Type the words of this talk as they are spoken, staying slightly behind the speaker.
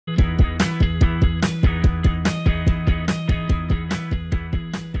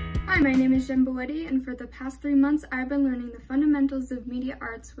my name is Jen Boetti, and for the past 3 months, I've been learning the fundamentals of media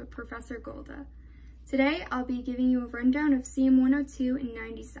arts with Professor Golda. Today, I'll be giving you a rundown of CM 102 in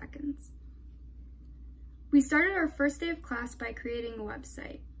 90 seconds. We started our first day of class by creating a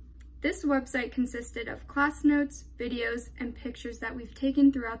website. This website consisted of class notes, videos, and pictures that we've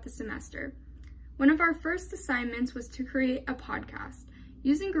taken throughout the semester. One of our first assignments was to create a podcast.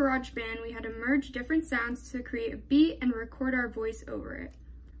 Using GarageBand, we had to merge different sounds to create a beat and record our voice over it.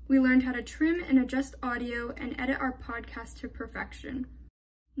 We learned how to trim and adjust audio and edit our podcast to perfection.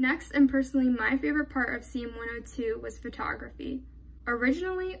 Next, and personally my favorite part of CM 102 was photography.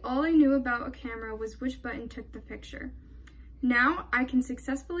 Originally, all I knew about a camera was which button took the picture. Now, I can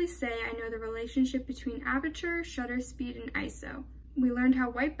successfully say I know the relationship between aperture, shutter speed, and ISO. We learned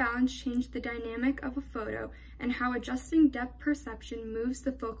how white balance changed the dynamic of a photo and how adjusting depth perception moves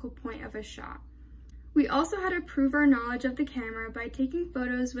the focal point of a shot. We also had to prove our knowledge of the camera by taking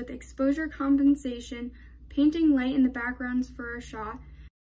photos with exposure compensation, painting light in the backgrounds for a shot,